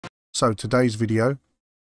So today's video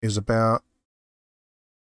is about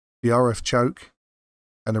the RF choke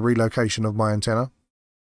and the relocation of my antenna.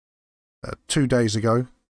 2 days ago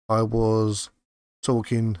I was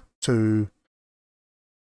talking to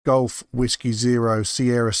Golf Whiskey Zero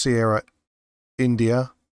Sierra Sierra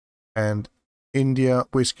India and India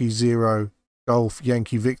Whiskey Zero Golf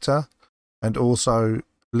Yankee Victor, and also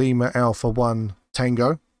Lima Alpha 1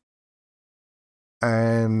 Tango.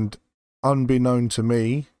 And unbeknown to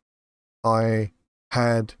me, I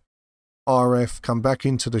had RF come back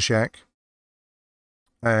into the shack,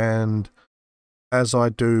 and as I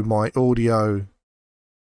do my audio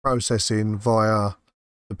processing via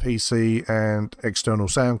the PC and external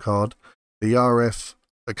sound card, the RF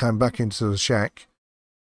that came back into the shack,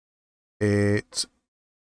 it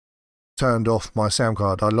turned off my sound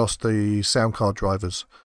card. I lost the sound card drivers,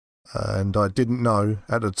 and I didn't know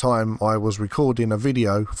at the time. I was recording a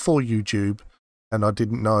video for YouTube, and I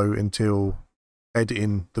didn't know until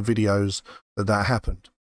editing the videos that happened.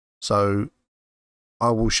 So I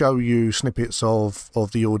will show you snippets of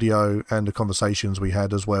the audio and the conversations we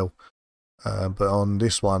had as well. But on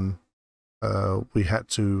this one, we had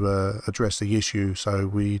to address the issue, so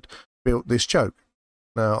we built this choke.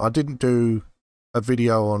 Now, I didn't do a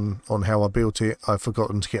video on how I built it. I've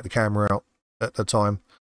forgotten to get the camera out at the time.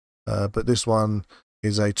 But this one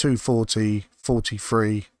is a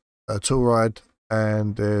 240/43 tool ride,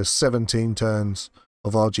 and there's 17 turns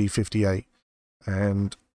of RG58.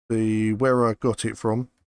 And where I got it from,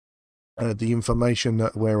 the information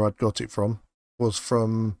where I'd got it from was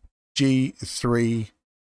from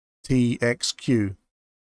G3TXQ.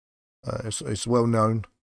 It's well known,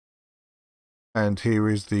 and here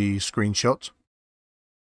is the screenshot.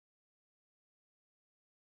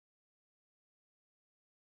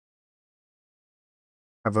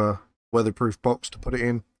 Have a weatherproof box to put it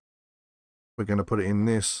in. We're going to put it in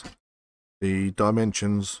this. The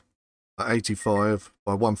dimensions are 85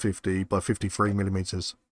 by 150 by 53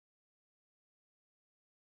 millimeters.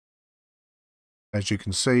 As you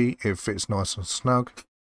can see, it fits nice and snug.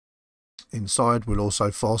 Inside, we'll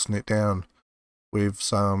also fasten it down with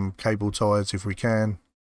some cable ties if we can.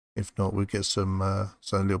 If not, we'll get so a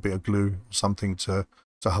little bit of glue or something to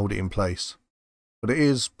hold it in place. But it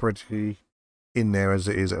is pretty in there as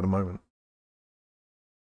it is at the moment.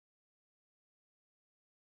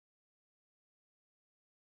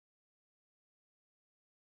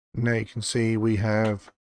 Now you can see we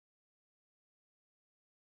have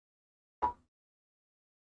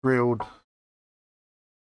drilled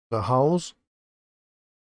the holes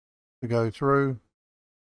to go through,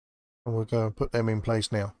 and we're going to put them in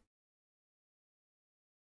place now.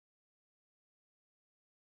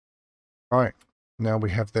 Right, now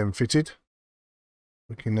we have them fitted.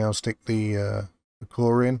 We can now stick the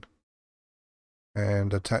core in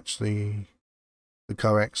and attach the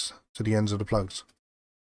coax to the ends of the plugs.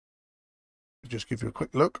 Just give you a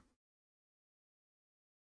quick look.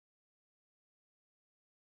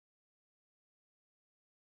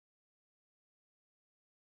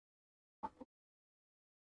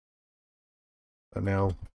 And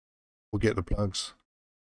now we'll get the plugs,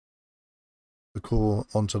 the core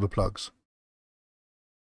onto the plugs.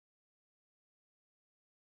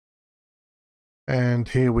 And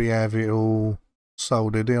here we have it all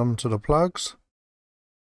soldered onto the plugs.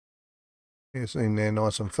 It's in there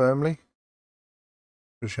nice and firmly.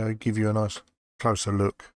 Just to give you a nice closer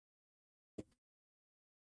look.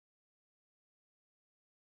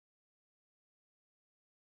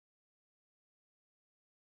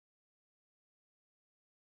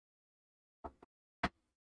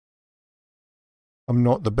 I'm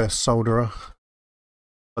not the best solderer,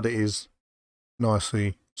 but it is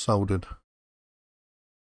nicely soldered.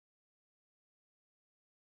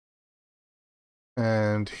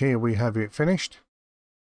 And here we have it finished.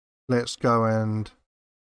 Let's go and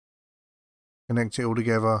connect it all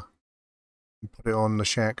together and put it on the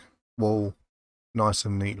shack wall nice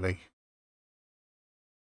and neatly.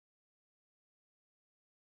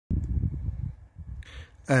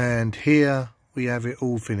 And here we have it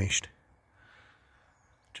all finished.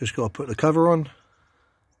 Just got to put the cover on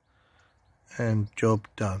and job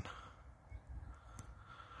done.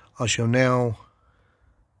 I shall now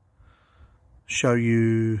show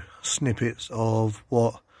you snippets of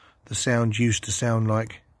what the sound used to sound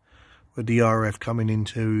like with the RF coming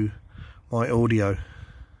into my audio.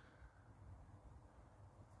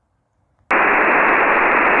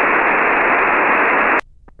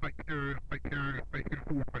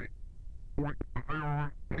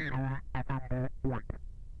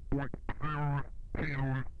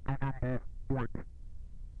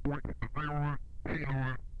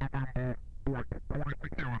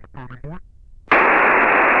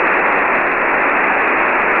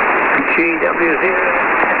 GW0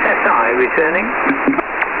 SSI returning.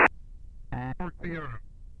 The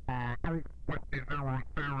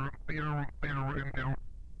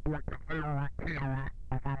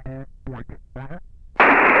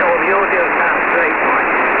audio sounds great,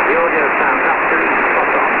 Mike. The audio sounds absolutely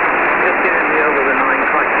spot on. Just giving me over the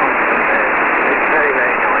 9 quite constant there. It's very,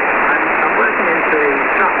 very nice. I'm working into a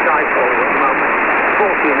strap dipole at the moment,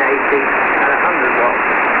 40 and 80 at 100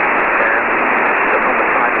 watts. Up on the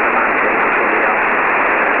side of the mountain in the Alps.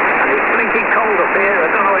 And it's blinking cold up here.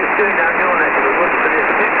 I don't know what it's doing down your neck of the woods, but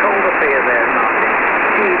it's a bit cold up here there, Martin.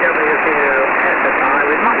 GW0 SSI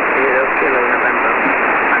with Mike 0 Kilo November.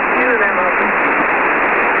 Thank you there, Martin.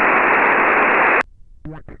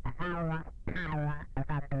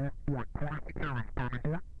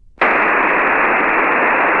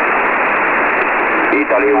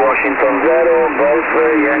 Italy, Washington 0, Golf,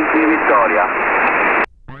 Yankee, Victoria.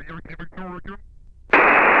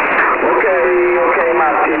 Okay,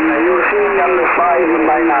 Martin, your signal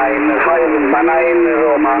 5x9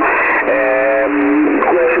 Roma.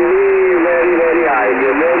 Question B, very high,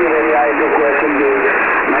 question B.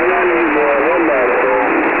 My name is Roberto,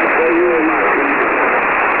 for you, Martin.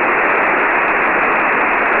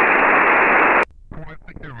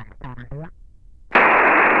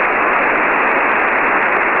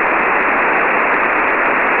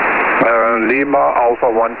 Lima Alpha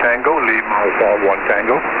 1 Tango, Lima Alpha 1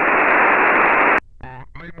 Tango.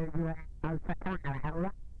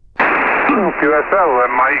 QSL,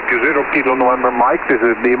 Mike 0 Kilo November Mike, this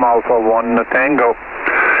is Lima Alpha 1 Tango.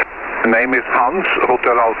 The name is Hans,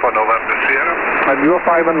 Hotel Alpha November Sierra. And you're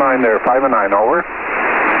 5 and 9 there, 5 and 9, over.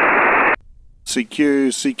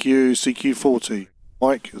 CQ 40.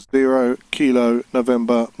 Mike 0 Kilo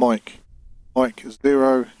November Mike. Mike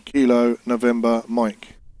 0 Kilo November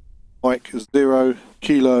Mike. Mike 0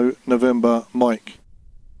 Kilo November Mike.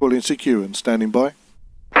 Calling CQ and standing by.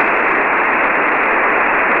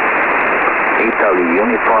 Italy,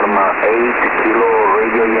 uniform 8 Kilo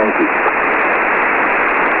Radio Yankee.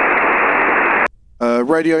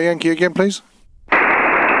 Radio Yankee again, please.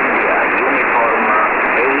 Uniform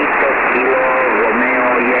 8 Kilo Romeo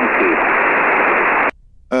Yankee.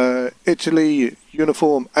 Italy,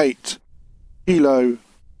 uniform 8 Kilo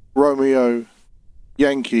Romeo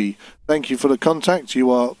Yankee. Thank you for the contact.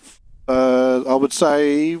 You are, I would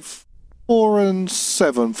say, 4 and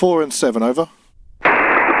 7, over.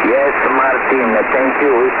 Yes, Martin, thank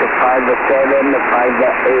you. It's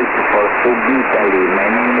 5758 for Sud Italy. My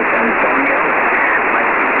name is Antonio. My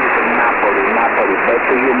city is Napoli. Back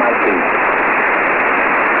to you, Martin.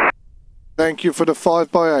 Thank you for the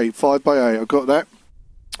 5x8. I got that.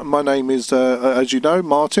 My name is, as you know,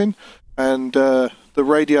 Martin, and the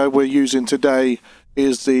radio we're using today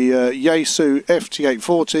is the Yaesu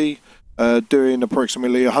FT840, doing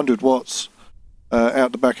approximately 100 watts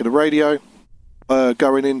out the back of the radio,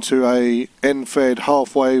 going into a end-fed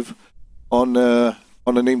half wave on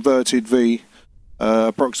an inverted V,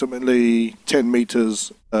 approximately 10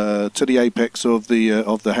 meters to the apex of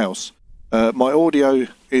the house. My audio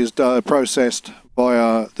is processed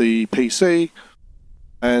via the PC,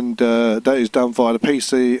 and that is done via the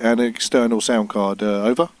PC and an external sound card.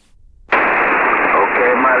 Over.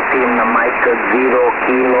 Okay, Martin, Mike 0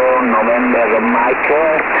 Kilo November Mike,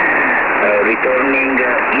 returning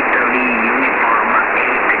Italy, uniform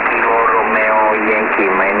 8 Kilo Romeo Yankee.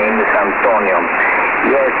 My name is Antonio.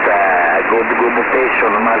 Yes, good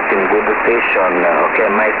station, Martin, good station.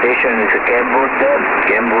 Okay, my station is Kenwood,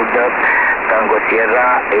 Tango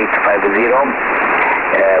Sierra 850,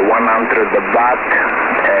 100 baht.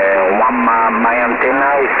 My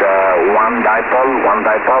antenna is one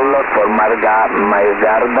dipole for my garden. I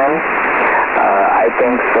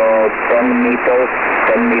think so 10 meters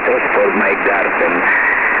for my garden.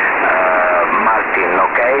 Martin,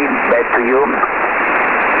 okay, back to you.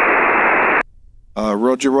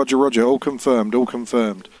 Roger. All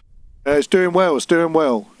confirmed. It's doing well.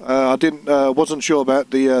 I wasn't sure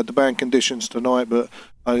about the band conditions tonight, but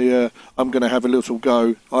I'm going to have a little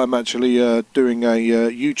go. I'm actually doing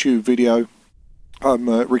a YouTube video. I'm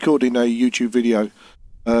recording a YouTube video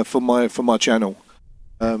for my channel.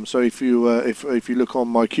 So if you look on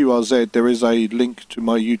my QRZ, there is a link to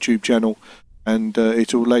my YouTube channel, and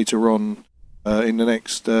it'll later on in the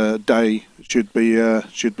next day should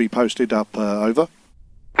be posted up. Over.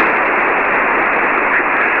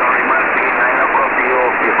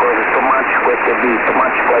 Too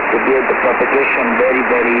much question B. The propagation very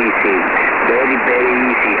easy.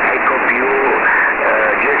 I copy you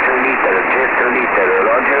just a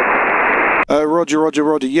little,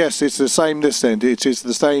 Roger. Yes, it's the same this end. It is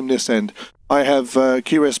the same this end. I have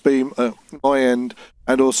QSB my end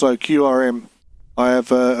and also QRM. I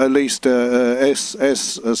have at least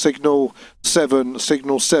signal 7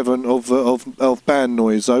 of band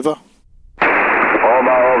noise. Over.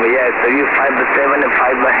 Over, yes. So you 5-7 and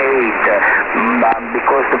 5-8.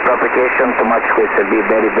 Because the propagation too much will be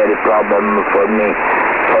very problem for me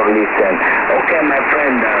for listen. Okay, my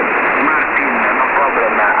friend, Martin, no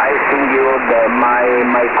problem. I send you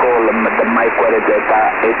my call, the mic where it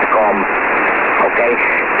comes. Okay,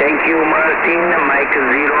 thank you, Martin. Mike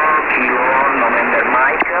 0 Kilo November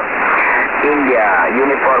Mike. India,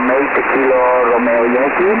 Uniform 8 Kilo Romeo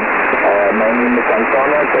Yankee. My name is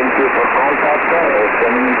Antonio. Thank you for contact.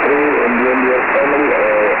 73 and the India family.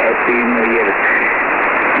 Happy New Year.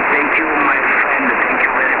 Thank you, my friend. Thank you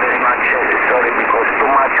very much. Sorry because too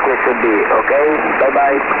much could be. Okay,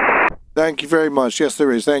 bye-bye. Thank you very much. Yes,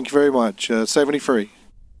 there is. Thank you very much. 73.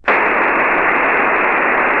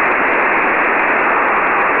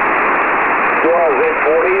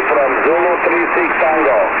 From Zulu 36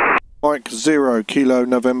 Tango. Mike 0 Kilo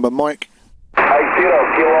November Mike. Mike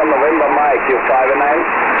 0 Kilo November Mike, you 5 and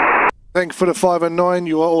 9. Thank you for the 5 and 9.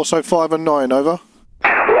 You are also 5 and 9. Over.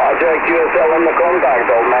 Roger, QSL on the contact,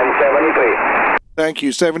 old man 73. Thank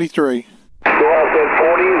you. 73. 40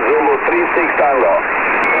 Zulu 36 Tango.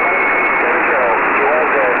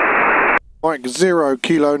 Mike 0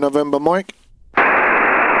 Kilo November Mike.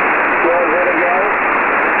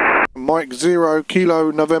 Mike 0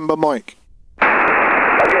 Kilo November Mike.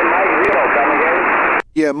 Okay, Mike 0, come again?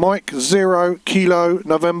 Yeah, Mike 0 Kilo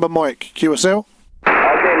November Mike. QSL?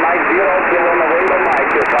 Okay, Mike 0 Kilo November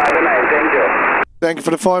Mike, you're 5 and 9, thank you. Thank you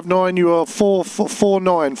for the 5-9. You are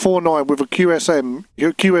 4-9 with a QSM.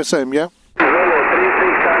 You're QSM, yeah? Zulu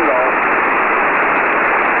 36 Tango.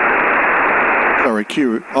 Sorry,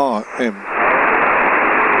 QRM.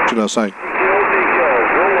 What should I say?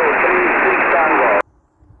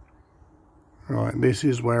 Right, this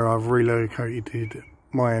is where I've relocated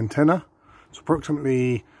my antenna. It's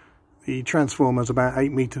approximately, the transformer's about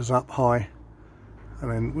 8 meters up high, and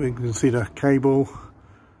then we can see the cable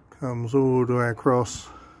comes all the way across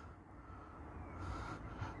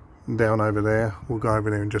and down over there. We'll go over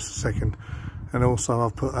there in just a second. And also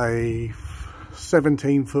I've put a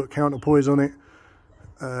 17-foot counterpoise on it,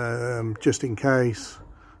 just in case.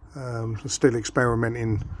 Still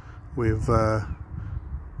experimenting with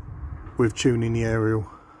tuning the aerial.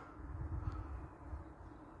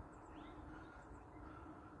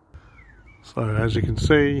 So as you can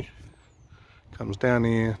see, comes down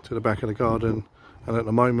here to the back of the garden, and at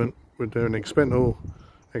the moment we're doing experimental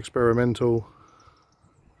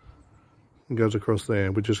and goes across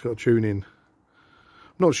there. We just got to tune in.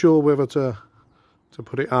 Not sure whether to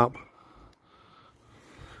put it up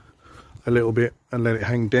a little bit and let it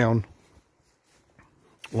hang down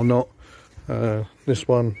or not. This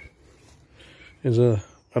one is an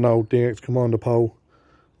old DX Commander pole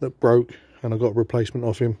that broke, and I got a replacement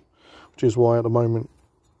off him, which is why at the moment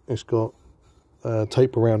it's got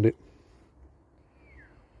tape around it.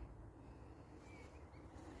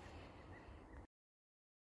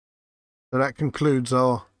 So that concludes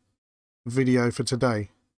our video for today.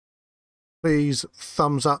 Please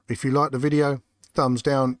thumbs up if you like the video, thumbs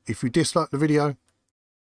down if you dislike the video,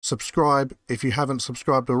 subscribe if you haven't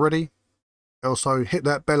subscribed already. Also hit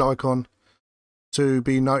that bell icon to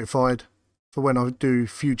be notified for when I do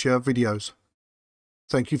future videos.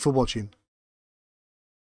 Thank you for watching.